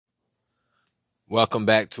Welcome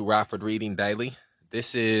back to Rockford Reading Daily.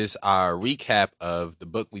 This is our recap of the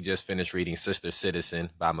book we just finished reading, Sister Citizen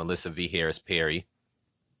by Melissa V. Harris Perry.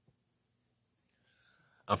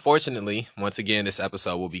 Unfortunately, once again, this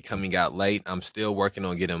episode will be coming out late. I'm still working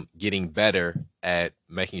on getting better at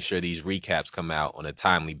making sure these recaps come out on a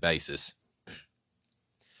timely basis.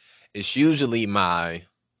 It's usually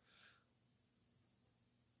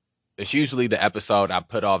the episode I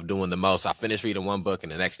put off doing the most. I finish reading one book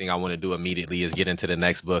and the next thing I want to do immediately is get into the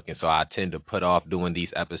next book. And so I tend to put off doing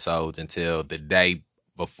these episodes until the day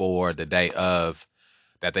before, the day of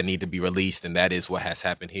that they need to be released. And that is what has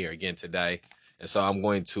happened here again today. And so I'm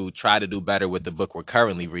going to try to do better with the book we're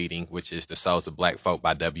currently reading, which is The Souls of Black Folk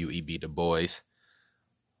by W.E.B. Du Bois.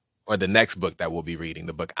 Or the next book that we'll be reading,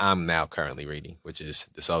 the book I'm now currently reading, which is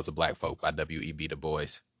The Souls of Black Folk by W.E.B. Du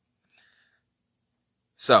Bois.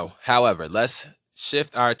 So, however, let's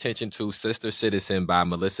shift our attention to Sister Citizen by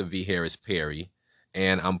Melissa V. Harris Perry.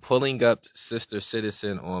 And I'm pulling up Sister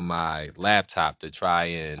Citizen on my laptop to try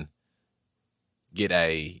and get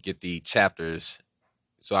the chapters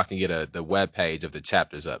so I can get the web page of the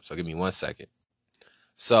chapters up. So give me 1 second.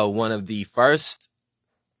 So one of the first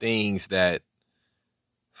things that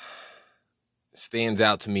stands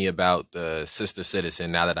out to me about the Sister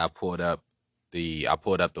Citizen, now that I pulled up the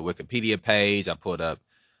Wikipedia page, I pulled up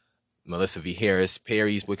Melissa V. Harris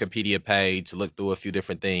Perry's Wikipedia page, looked through a few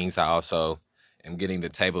different things. I also am getting the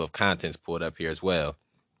table of contents pulled up here as well.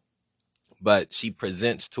 But she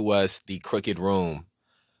presents to us the crooked room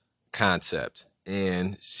concept.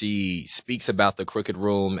 And she speaks about the crooked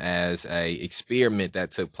room as a experiment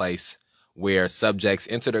that took place where subjects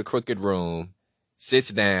enter the crooked room, sits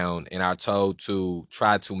down, and are told to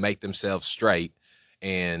try to make themselves straight.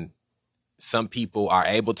 And some people are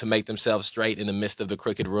able to make themselves straight in the midst of the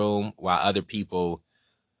crooked room, while other people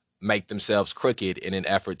make themselves crooked in an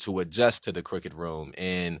effort to adjust to the crooked room.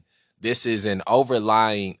 And this is an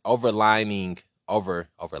overarching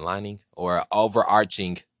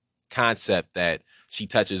concept that she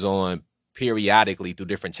touches on periodically through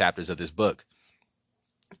different chapters of this book.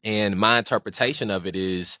 And my interpretation of it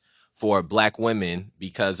is for Black women,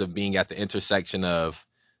 because of being at the intersection of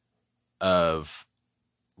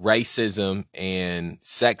racism and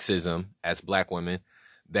sexism as Black women,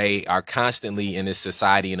 they are constantly in this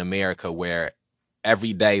society in America where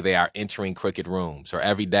every day they are entering crooked rooms, or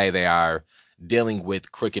every day they are dealing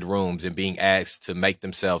with crooked rooms and being asked to make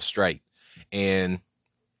themselves straight. And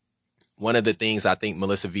one of the things I think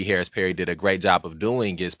Melissa V. Harris Perry did a great job of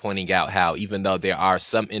doing is pointing out how even though there are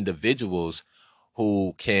some individuals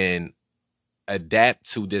who can adapt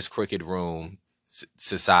to this crooked room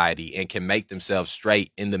society and can make themselves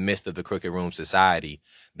straight in the midst of the crooked room society,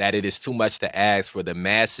 that it is too much to ask for the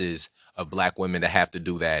masses of Black women to have to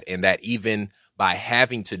do that. And that even by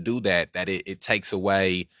having to do that, that it takes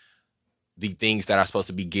away the things that are supposed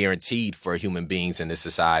to be guaranteed for human beings in this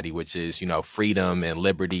society, which is, freedom and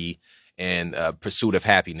liberty and pursuit of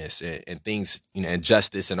happiness and things, and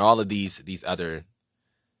justice and all of these other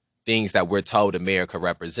things that we're told America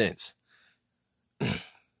represents.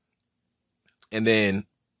 And then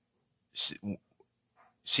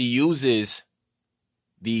she uses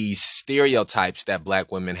these stereotypes that Black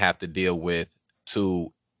women have to deal with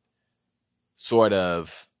to sort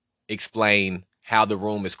of explain how the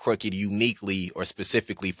room is crooked uniquely or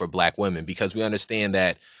specifically for Black women, because we understand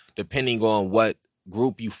that depending on what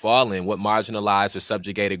group you fall in, what marginalized or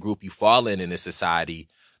subjugated group you fall in this society,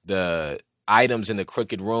 the items in the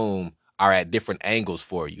crooked room are at different angles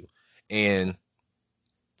for you. And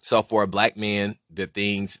so for a Black man, the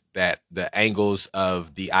angles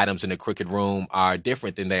of the items in the crooked room are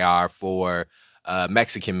different than they are for a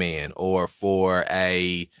Mexican man or for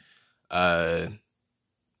a gay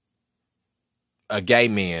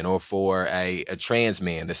man or for a trans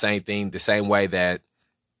man. The same way that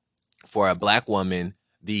for a Black woman,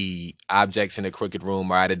 the objects in the crooked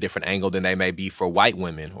room are at a different angle than they may be for white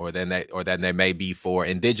women or than they may be for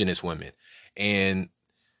indigenous women. And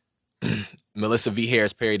Melissa V.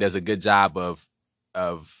 Harris Perry does a good job of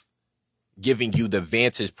giving you the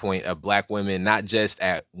vantage point of Black women, not just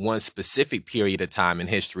at one specific period of time in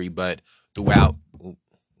history, but throughout.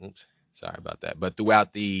 Sorry about that. But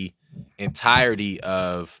throughout the entirety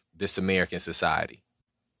of this American society.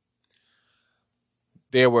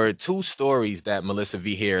 There were two stories that Melissa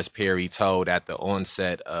V. Harris Perry told at the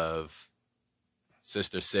onset of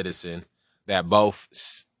Sister Citizen that both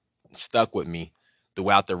stuck with me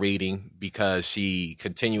throughout the reading, because she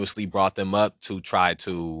continuously brought them up to try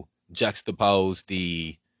to juxtapose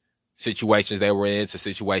the situations they were in to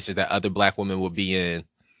situations that other Black women would be in.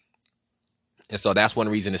 And so that's one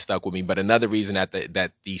reason it stuck with me. But another reason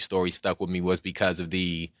that these stories stuck with me was because of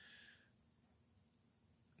the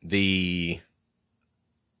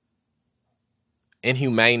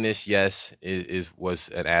inhumaneness. Yes, was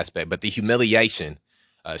an aspect, but the humiliation,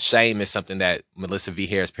 shame is something that Melissa V.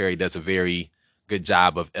 Harris Perry does a very good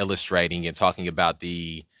job of illustrating and talking about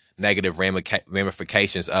the negative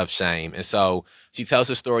ramifications of shame. And so she tells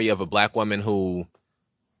the story of a black woman who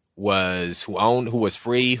was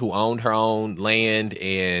free, who owned her own land,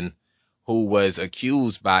 and who was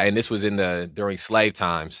accused by, and this was during slave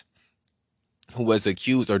times, who was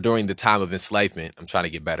accused, or during the time of enslavement. I'm trying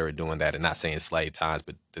to get better at doing that and not saying slave times,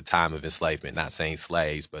 but the time of enslavement, not saying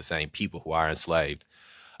slaves, but saying people who are enslaved.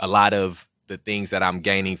 A lot of the things that I'm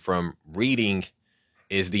gaining from reading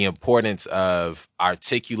is the importance of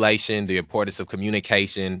articulation, the importance of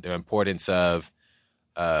communication, the importance of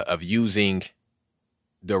using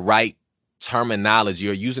the right terminology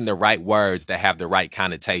or using the right words that have the right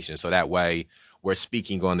connotation. So that way we're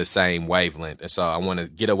speaking on the same wavelength. And so I want to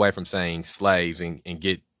get away from saying slaves and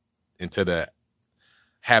get into the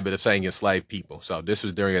habit of saying enslaved people. So this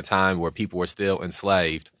was during a time where people were still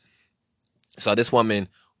enslaved. So this woman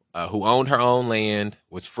who owned her own land,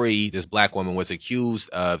 was free, this black woman was accused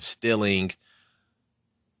of stealing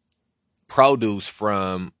produce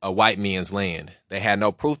from a white man's land. They had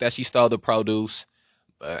no proof that she stole the produce.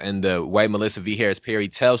 And the way Melissa V. Harris Perry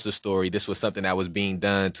tells the story, this was something that was being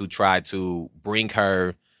done to try to bring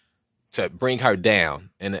her down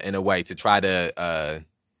in a way, to try to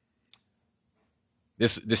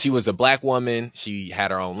she was a black woman. She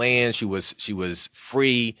had her own land. She was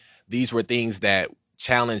free. These were things that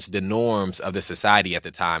challenged the norms of the society at the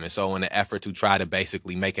time. And so in an effort to try to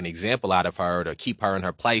basically make an example out of her, to keep her in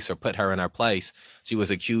her place or put her in her place, she was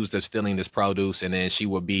accused of stealing this produce, and then she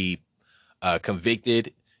would be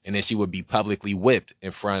convicted, and then she would be publicly whipped in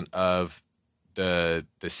front of the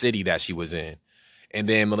city that she was in. And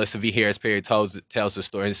then Melissa V. Harris Perry tells the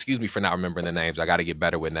story. Excuse me for not remembering the names. I got to get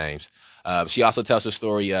better with names. She also tells the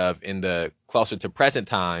story of, in the closer to present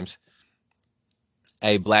times,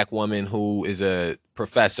 a black woman who is a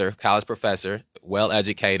professor, college professor, well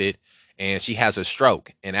educated, and she has a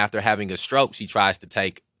stroke. And after having a stroke, she tries to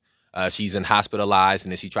take, she's hospitalized,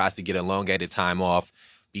 and then she tries to get elongated time off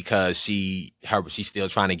because she's still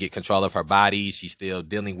trying to get control of her body. She's still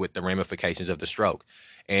dealing with the ramifications of the stroke.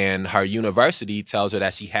 And her university tells her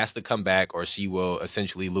that she has to come back or she will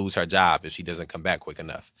essentially lose her job if she doesn't come back quick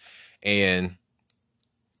enough. And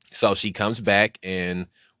so she comes back, and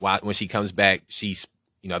when she comes back, this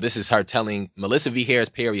is her telling, Melissa V. Harris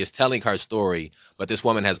Perry is telling her story, but this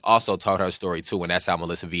woman has also told her story too, and that's how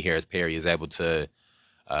Melissa V. Harris Perry is able to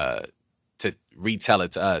retell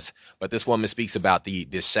it to us. But this woman speaks about the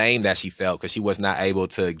shame that she felt because she was not able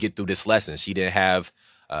to get through this lesson. She didn't have,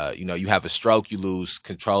 you have a stroke, you lose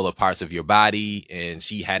control of parts of your body, and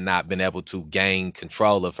she had not been able to gain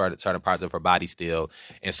control of certain parts of her body still.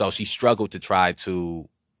 And so she struggled to try to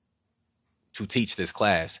teach this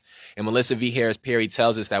class. And Melissa V. Harris Perry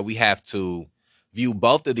tells us that we have to view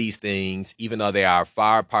both of these things, even though they are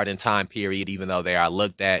far apart in time period, even though they are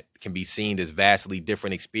looked at, can be seen as vastly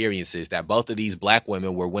different experiences, that both of these black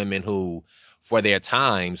women were women who, for their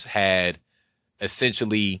times, had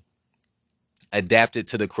essentially adapted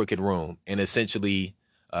to the crooked room. And essentially,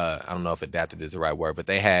 I don't know if adapted is the right word, but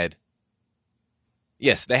they had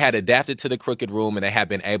adapted to the crooked room, and they had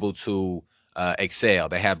been able to excel.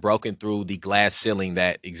 They had broken through the glass ceiling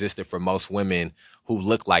that existed for most women who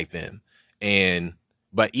looked like them.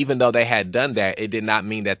 But even though they had done that, it did not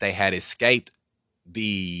mean that they had escaped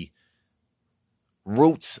the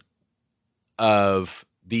roots of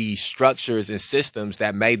the structures and systems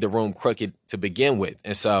that made the room crooked to begin with.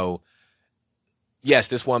 And so, yes,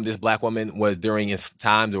 this black woman, was during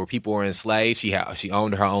times where people were enslaved. She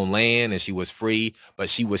owned her own land and she was free, but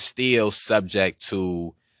she was still subject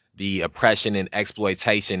to the oppression and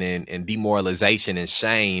exploitation and demoralization and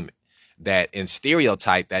shame and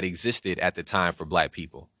stereotype that existed at the time for black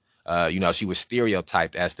people. She was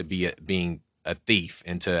stereotyped as to being a thief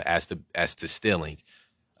and as to stealing.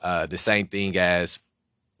 The same thing as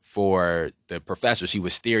for the professor, she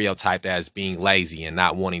was stereotyped as being lazy and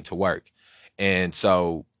not wanting to work. And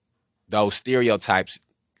so those stereotypes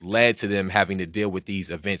led to them having to deal with these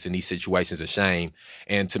events and these situations of shame.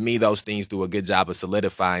 And to me, those things do a good job of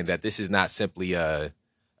solidifying that this is not simply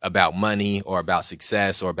about money or about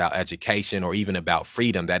success or about education or even about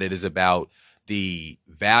freedom, that it is about the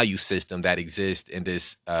value system that exists in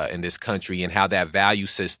this country and how that value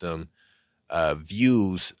system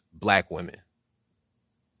views black women.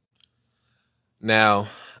 Now,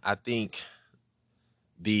 I think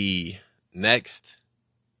the next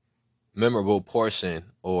memorable portion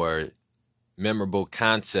or memorable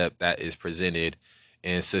concept that is presented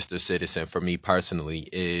in Sister Citizen for me personally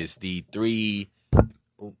is the three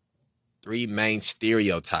main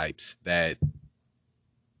stereotypes that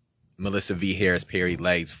Melissa V. Harris Perry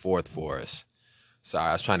lays forth for us. Sorry,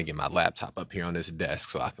 I was trying to get my laptop up here on this desk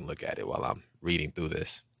so I can look at it while I'm reading through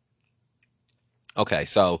this. Okay,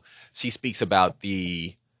 so she speaks about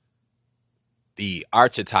the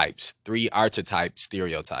archetypes, three archetype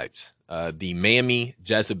stereotypes, the Mammy,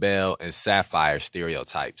 Jezebel, and Sapphire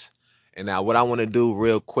stereotypes. And now, what I want to do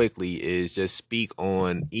real quickly is just speak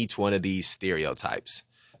on each one of these stereotypes.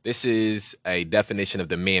 This is a definition of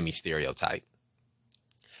the Mammy stereotype.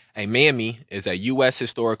 A mammy is a U.S.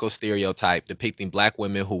 historical stereotype depicting black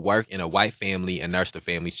women who work in a white family and nurse the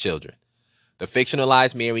family's children. The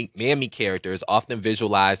fictionalized mammy character is often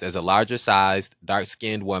visualized as a larger-sized,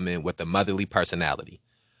 dark-skinned woman with a motherly personality.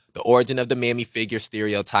 The origin of the mammy figure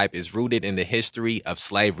stereotype is rooted in the history of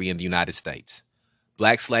slavery in the United States.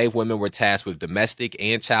 Black slave women were tasked with domestic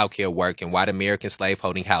and childcare work in white American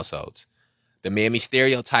slaveholding households. The mammy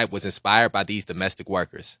stereotype was inspired by these domestic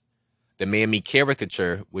workers. The mammy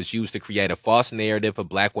caricature was used to create a false narrative of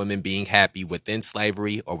black women being happy within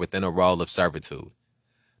slavery or within a role of servitude.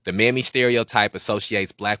 The mammy stereotype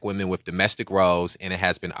associates black women with domestic roles, and it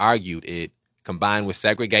has been argued it, combined with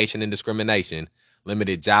segregation and discrimination,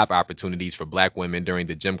 limited job opportunities for black women during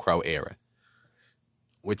the Jim Crow era,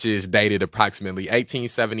 which is dated approximately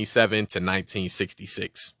 1877 to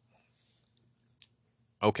 1966.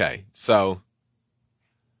 Okay, so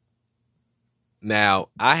now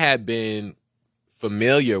I had been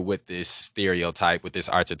familiar with this stereotype, with this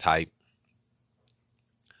archetype,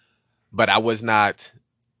 but I was not,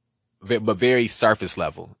 but very surface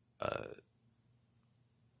level.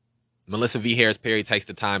 Melissa V. Harris Perry takes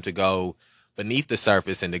the time to go beneath the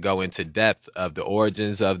surface and to go into depth of the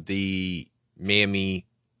origins of the mammy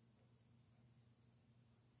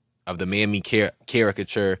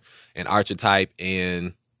caricature and archetype,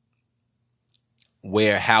 and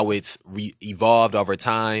how it's evolved over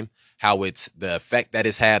time, how it's the effect that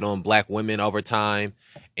it's had on black women over time.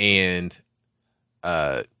 And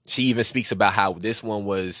she even speaks about how this one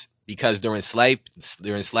was because during slave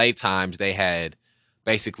times they had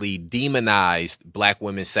basically demonized black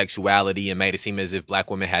women's sexuality and made it seem as if black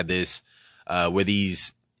women had this were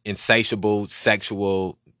these insatiable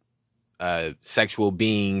sexual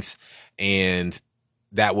beings, and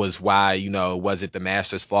that was why, was it the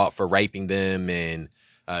master's fault for raping them, and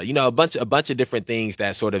a bunch of different things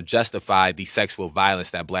that sort of justified the sexual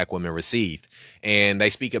violence that black women received. And they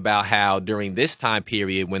speak about how during this time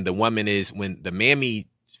period, when the mammy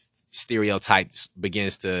stereotypes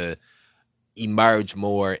begins to emerge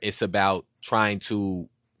more, it's about trying to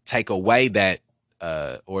take away that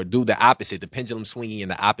or do the opposite, the pendulum swinging in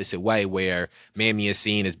the opposite way, where mammy is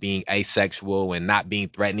seen as being asexual and not being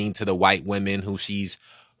threatening to the white women who she's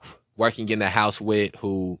working in the house with,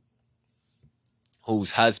 whose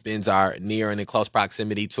husbands are near and in close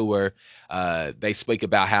proximity to her. They speak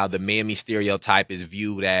about how the mammy stereotype is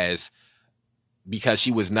viewed as, because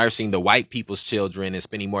she was nursing the white people's children and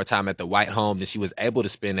spending more time at the white home than she was able to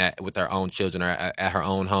spend with her own children or at her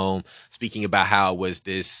own home. Speaking about how it was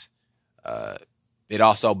this, it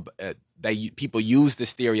also, people use the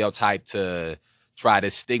stereotype to try to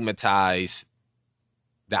stigmatize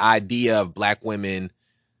the idea of black women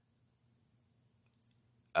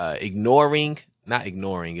not ignoring,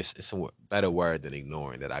 it's a better word than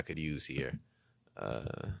ignoring that I could use here.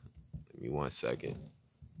 Give me 1 second.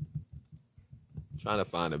 I'm trying to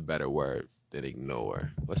find a better word than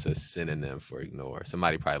ignore. What's a synonym for ignore?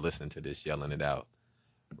 Somebody probably listening to this yelling it out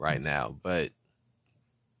right now. But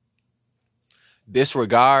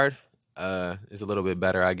disregard is a little bit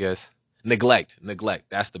better, I guess. Neglect.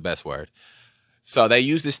 That's the best word. So they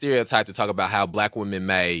use this stereotype to talk about how black women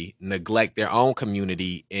may neglect their own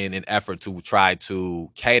community in an effort to try to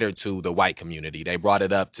cater to the white community. They brought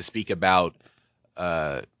it up to speak about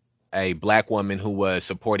a black woman who was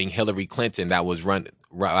supporting Hillary Clinton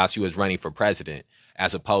while she was running for president,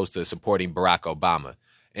 as opposed to supporting Barack Obama.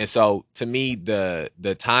 And so, to me,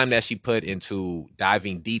 the time that she put into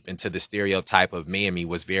diving deep into the stereotype of mammy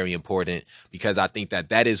was very important, because I think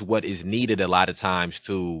that is what is needed a lot of times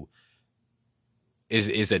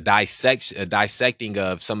is a dissecting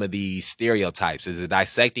of some of these stereotypes, is a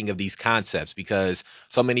dissecting of these concepts, because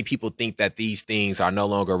so many people think that these things are no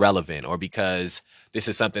longer relevant, or because this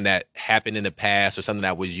is something that happened in the past or something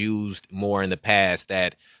that was used more in the past,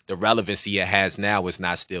 that the relevancy it has now is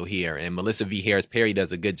not still here. And Melissa V. Harris Perry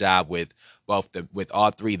does a good job with with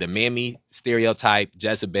all three, the mammy stereotype,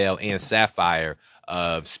 Jezebel, and Sapphire,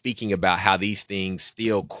 of speaking about how these things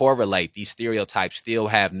still correlate. These stereotypes still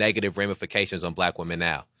have negative ramifications on Black women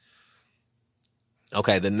now.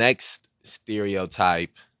 Okay, the next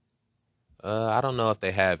stereotype, I don't know if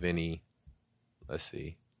they have any. Let's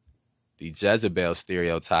see. The Jezebel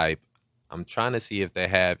stereotype. I'm trying to see if they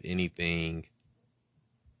have anything.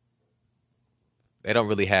 They don't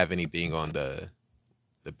really have anything on the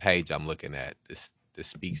page I'm looking at. This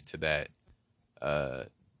speaks to that.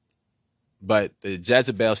 But the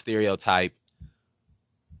Jezebel stereotype,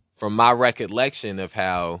 from my recollection of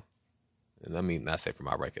how, let me not say from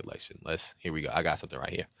my recollection. Here we go. I got something right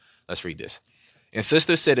here. Let's read this. In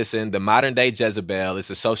Sister Citizen, the modern day Jezebel is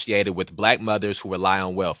associated with Black mothers who rely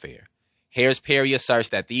on welfare. Harris Perry asserts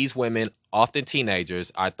that these women, often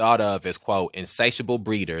teenagers, are thought of as, quote, insatiable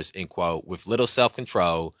breeders, end quote, with little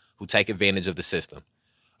self-control who take advantage of the system.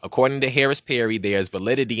 According to Harris Perry, there is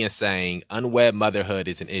validity in saying unwed motherhood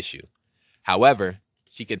is an issue. However,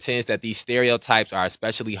 she contends that these stereotypes are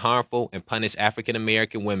especially harmful and punish African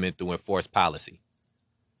American women through enforced policy.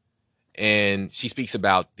 And she speaks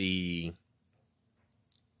about the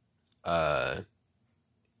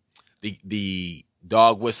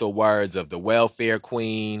dog whistle words of the welfare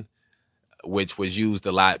queen, which was used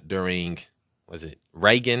a lot during, was it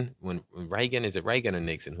Reagan? When Reagan, is it Reagan or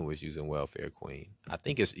Nixon who was using welfare queen? I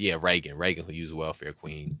think it's, Reagan. Reagan who used welfare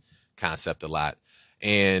queen concept a lot.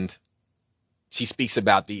 And she speaks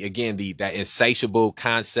about that insatiable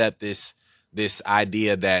concept, this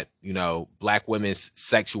idea that, Black women's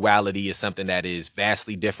sexuality is something that is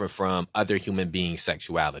vastly different from other human beings'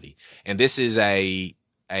 sexuality. And this is a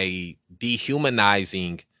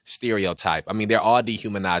dehumanizing stereotype. I mean, they're all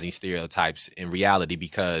dehumanizing stereotypes in reality,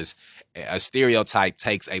 because a stereotype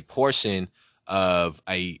takes a portion of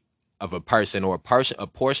a person or a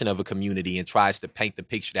portion of a community and tries to paint the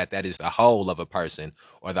picture that is the whole of a person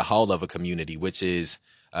or the whole of a community, which is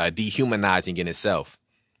dehumanizing in itself.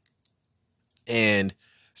 And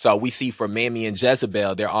so we see for Mammy and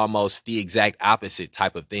Jezebel, they're almost the exact opposite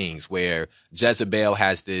type of things, where Jezebel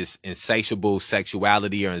has this insatiable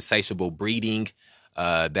sexuality or insatiable breeding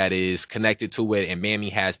that is connected to it, and Mammy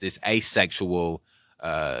has this asexual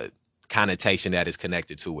connotation that is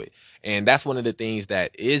connected to it. And that's one of the things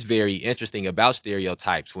that is very interesting about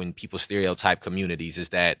stereotypes when people stereotype communities, is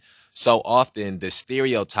that so often the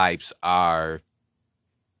stereotypes are,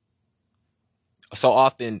 so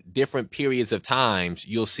often different periods of times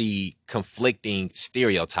you'll see conflicting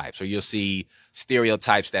stereotypes, or you'll see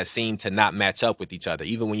stereotypes that seem to not match up with each other.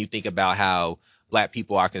 Even when you think about how Black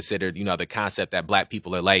people are considered, the concept that Black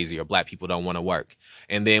people are lazy or Black people don't want to work.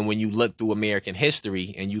 And then when you look through American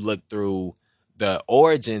history and you look through the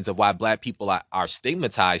origins of why Black people are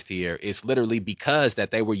stigmatized here, it's literally because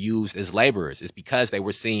that they were used as laborers. It's because they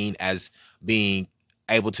were seen as being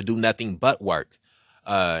able to do nothing but work.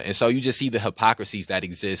 And so you just see the hypocrisies that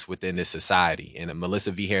exist within this society. And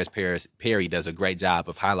Melissa V. Harris Perry does a great job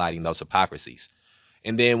of highlighting those hypocrisies.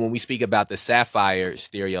 And then when we speak about the sapphire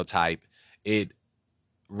stereotype,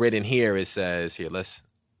 written here, it says, I'm going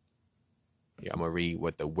to read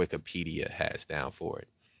what the Wikipedia has down for it.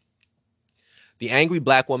 The angry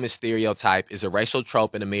Black woman stereotype is a racial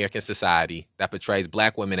trope in American society that portrays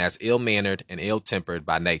Black women as ill-mannered and ill-tempered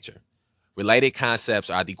by nature. Related concepts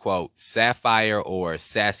are the, quote, sapphire or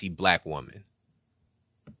sassy Black woman.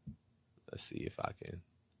 Let's see if I can.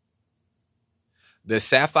 The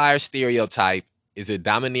sapphire stereotype is a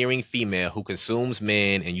domineering female who consumes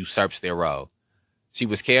men and usurps their role. She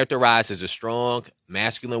was characterized as a strong,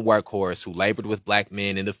 masculine workhorse who labored with Black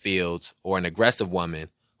men in the fields, or an aggressive woman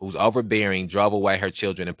whose overbearing drove away her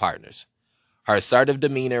children and partners. Her assertive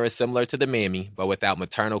demeanor is similar to the Mammy, but without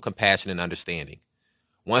maternal compassion and understanding.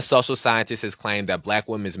 One social scientist has claimed that Black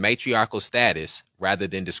women's matriarchal status, rather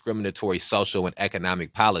than discriminatory social and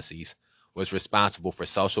economic policies, was responsible for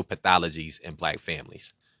social pathologies in Black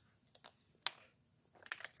families.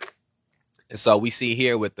 And so we see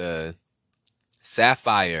here with the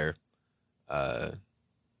sapphire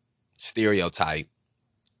stereotype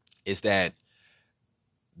is that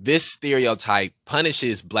this stereotype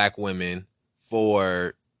punishes Black women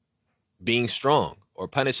for being strong, or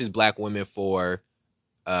punishes Black women for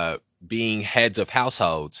being heads of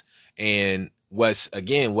households. And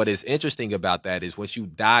what is interesting about that is once you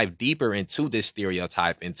dive deeper into this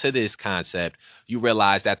stereotype, into this concept, you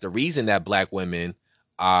realize that the reason that Black women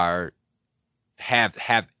have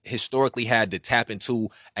historically had to tap into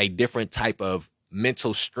a different type of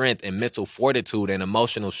mental strength and mental fortitude and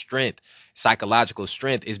emotional strength, psychological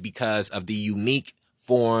strength, is because of the unique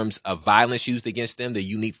forms of violence used against them, the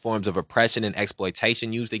unique forms of oppression and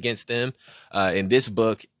exploitation used against them. In this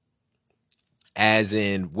book, as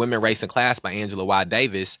in Women, Race, and Class by Angela Y.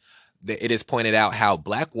 Davis, it is pointed out how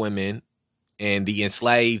black women and the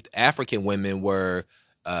enslaved African women were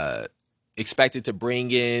uh, expected to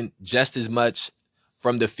bring in just as much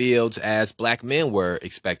from the fields as black men were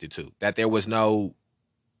expected to. That there was no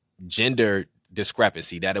gender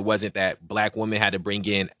discrepancy, that it wasn't that black women had to bring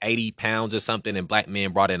in 80 pounds or something and black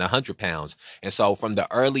men brought in 100 pounds. And so from the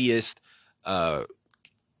earliest uh,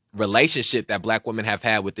 relationship that black women have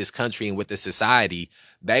had with this country and with this society,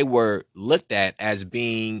 they were looked at as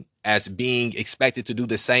being expected to do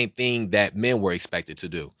the same thing that men were expected to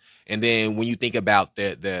do. And then when you think about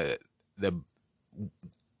the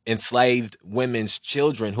enslaved women's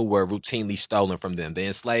children who were routinely stolen from them, the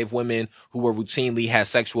enslaved women who were routinely had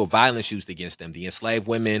sexual violence used against them, the enslaved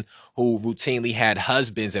women who routinely had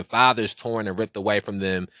husbands and fathers torn and ripped away from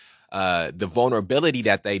them, the vulnerability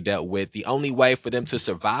that they dealt with, the only way for them to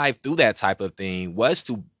survive through that type of thing was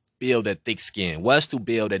to build a thick skin, was to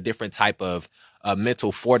build a different type of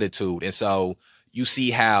mental fortitude. And so you see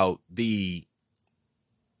how the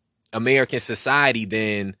American society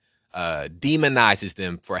then demonizes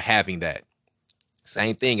them for having that.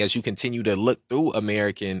 Same thing, as you continue to look through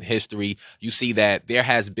American history, you see that there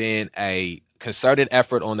has been a concerted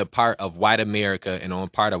effort on the part of white America and on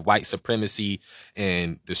part of white supremacy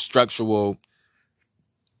and the structural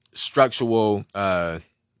procedural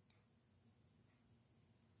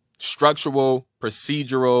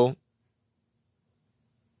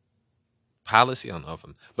policy. I don't know if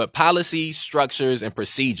I'm, but policy, structures, and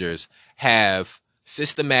procedures have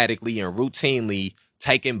systematically and routinely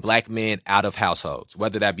taken black men out of households,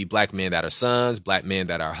 whether that be black men that are sons, black men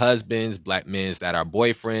that are husbands, black men that are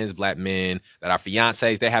boyfriends, black men that are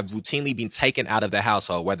fiancés. They have routinely been taken out of the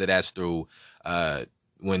household, whether that's through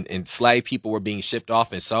when enslaved people were being shipped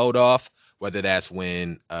off and sold off, whether that's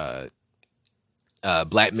when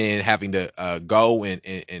black men having to go and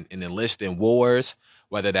enlist in wars,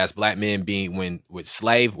 whether that's black men being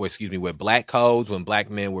with black codes, when black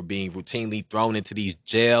men were being routinely thrown into these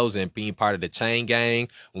jails and being part of the chain gang.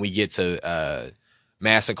 When we get to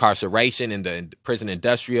mass incarceration in the prison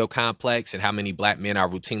industrial complex and how many black men are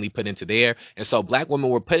routinely put into there. And so black women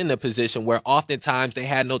were put in a position where oftentimes they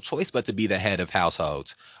had no choice but to be the head of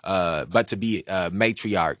households, but to be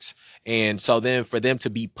matriarchs. And so then for them to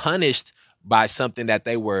be punished by something that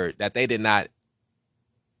they were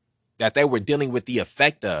dealing with the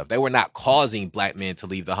effect of. They were not causing black men to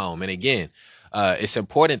leave the home. And again, it's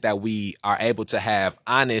important that we are able to have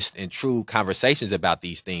honest and true conversations about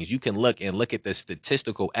these things. You can look at the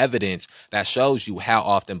statistical evidence that shows you how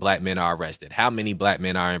often black men are arrested, how many black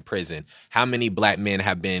men are in prison, how many black men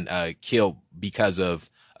have been killed because of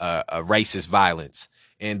racist violence.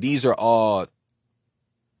 And these are all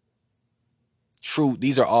true.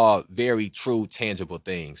 These are all very true, tangible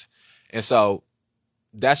things. And so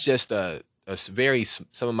that's just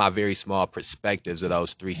some of my very small perspectives of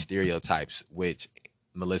those three stereotypes, which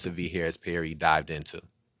Melissa V. Harris Perry dived into.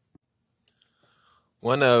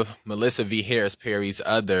 One of Melissa V. Harris Perry's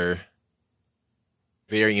other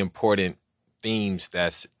very important themes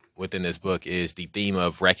that's within this book is the theme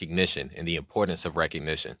of recognition and the importance of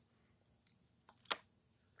recognition.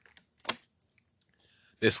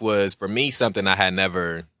 This was, for me, something I had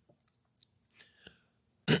never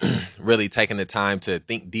really taken the time to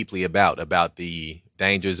think deeply about the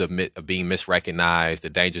dangers of being misrecognized, the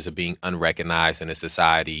dangers of being unrecognized in a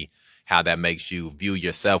society, how that makes you view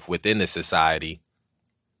yourself within the society.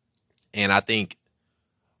 And I think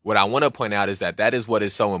what I want to point out is that is what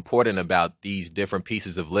is so important about these different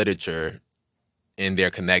pieces of literature in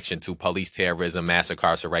their connection to police terrorism, mass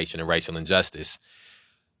incarceration, and racial injustice,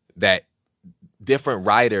 that different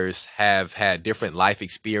writers have had different life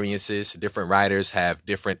experiences. Different writers have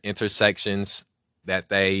different intersections that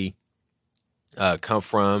they come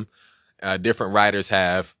from. Different writers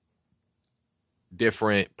have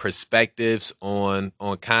different perspectives on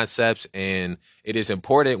concepts, and it is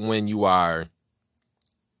important when you are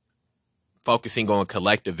focusing on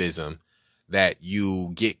collectivism that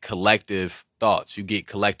you get collective thoughts, you get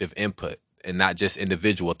collective input, and not just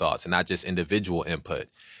individual thoughts and not just individual input.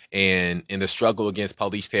 And in the struggle against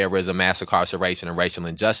police terrorism, mass incarceration, and racial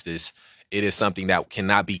injustice, it is something that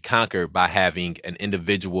cannot be conquered by having an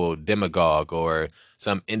individual demagogue or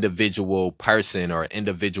some individual person or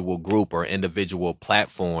individual group or individual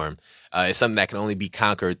platform. It's something that can only be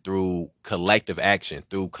conquered through collective action,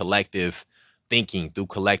 through collective thinking, through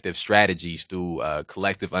collective strategies, through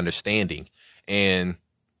collective understanding. And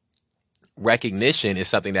recognition is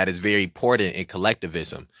something that is very important in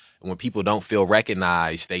collectivism. And when people don't feel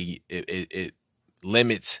recognized, it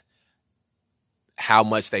limits how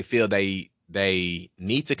much they feel they they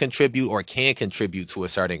need to contribute or can contribute to a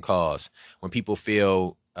certain cause. When people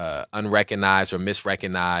feel unrecognized or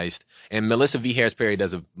misrecognized, and Melissa V. Harris Perry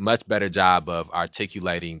does a much better job of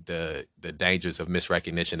articulating the dangers of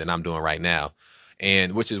misrecognition than I'm doing right now,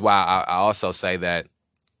 and which is why I also say that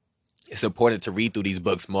it's important to read through these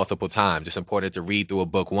books multiple times. It's important to read through a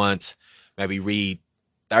book once, maybe read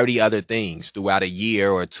 30 other things throughout a year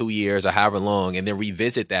or 2 years or however long, and then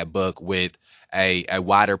revisit that book with a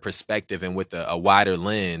wider perspective and with a wider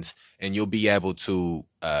lens, and you'll be able to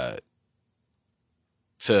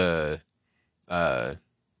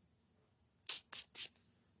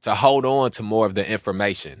hold on to more of the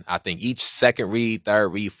information. I think each second read, third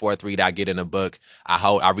read, fourth read I get in a book,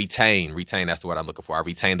 I retain, that's the word I'm looking for. I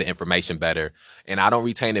retain the information better. And I don't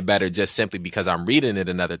retain it better just simply because I'm reading it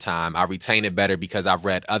another time. I retain it better because I've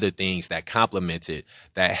read other things that complement it,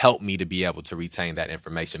 that help me to be able to retain that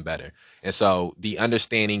information better. And so the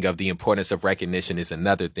understanding of the importance of recognition is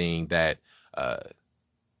another thing that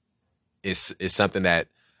is something that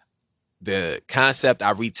the concept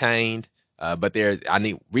I retained, but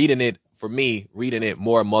reading it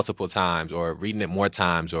more multiple times, or reading it more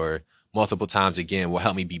times or multiple times again will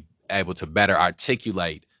help me be able to better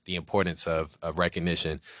articulate the importance of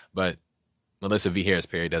recognition. But Melissa V. Harris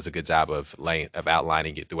Perry does a good job of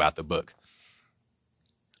outlining it throughout the book.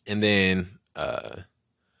 And then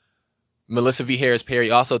Melissa V. Harris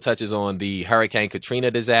Perry also touches on the Hurricane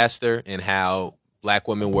Katrina disaster and how Black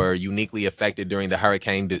women were uniquely affected during the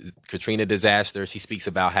Hurricane Katrina disaster. She speaks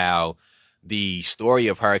about how the story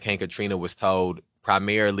of Hurricane Katrina was told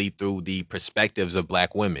primarily through the perspectives of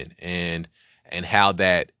Black women, and how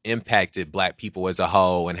that impacted Black people as a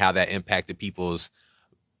whole, and how that impacted people's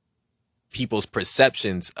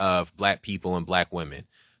perceptions of Black people and Black women.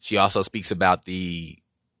 She also speaks about the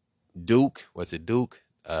Duke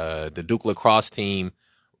lacrosse team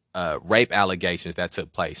rape allegations that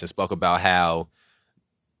took place, and spoke about how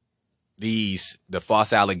the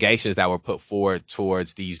false allegations that were put forward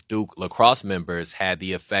towards these Duke lacrosse members had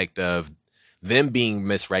the effect of them being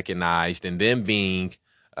misrecognized and them being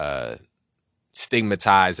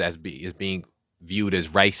stigmatized as being viewed as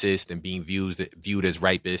racist and being viewed as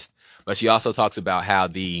rapist. But she also talks about how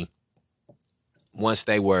once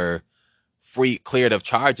they were cleared of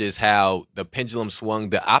charges, how the pendulum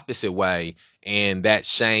swung the opposite way, and that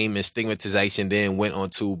shame and stigmatization then went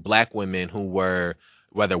onto Black women who were,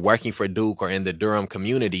 whether working for Duke or in the Durham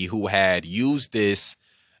community, who had used this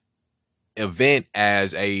event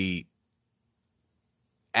as a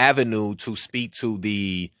avenue to speak to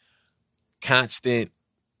the constant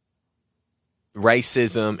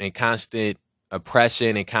racism and constant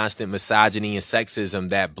oppression and constant misogyny and sexism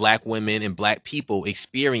that Black women and Black people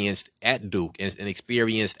experienced at Duke and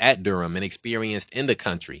experienced at Durham and experienced in the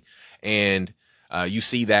country. And you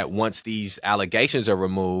see that once these allegations are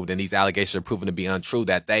removed and these allegations are proven to be untrue,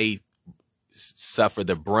 that they suffer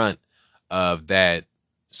the brunt of that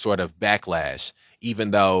sort of backlash,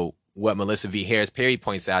 even though what Melissa V. Harris Perry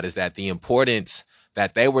points out is that the importance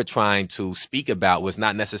that they were trying to speak about was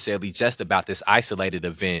not necessarily just about this isolated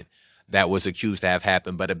event that was accused to have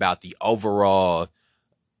happened, but about the overall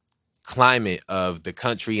climate of the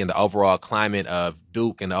country and the overall climate of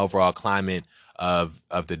Duke and the overall climate of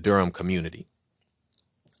the Durham community.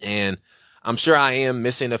 And I'm sure I am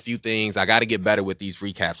missing a few things. I got to get better with these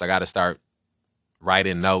recaps. I got to start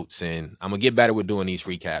writing notes, and I'm going to get better with doing these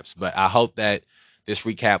recaps. But I hope that this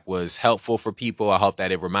recap was helpful for people. I hope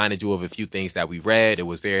that it reminded you of a few things that we read. It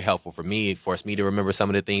was very helpful for me. It forced me to remember some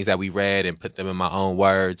of the things that we read and put them in my own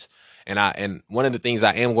words. And one of the things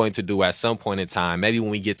I am going to do at some point in time, maybe when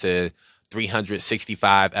we get to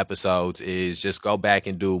 365 episodes, is just go back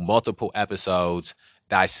and do multiple episodes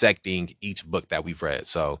dissecting each book that we've read.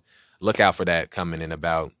 So look out for that coming in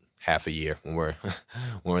about half a year when we're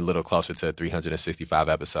a little closer to 365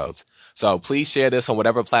 episodes. So please share this on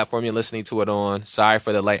whatever platform you're listening to it on. Sorry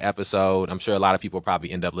for the late episode. I'm sure a lot of people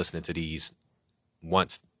probably end up listening to these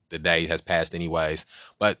once the day has passed anyways.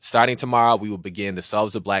 But starting tomorrow, we will begin The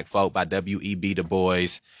Souls of Black Folk by W.E.B. Du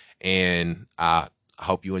Bois, and I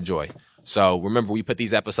hope you enjoy. So remember, we put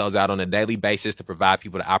these episodes out on a daily basis to provide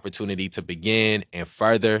people the opportunity to begin and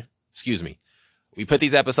further, we put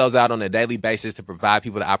these episodes out on a daily basis to provide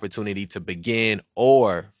people the opportunity to begin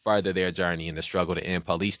or further their journey in the struggle to end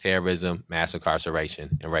police terrorism, mass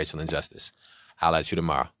incarceration, and racial injustice. Holla at you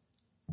tomorrow.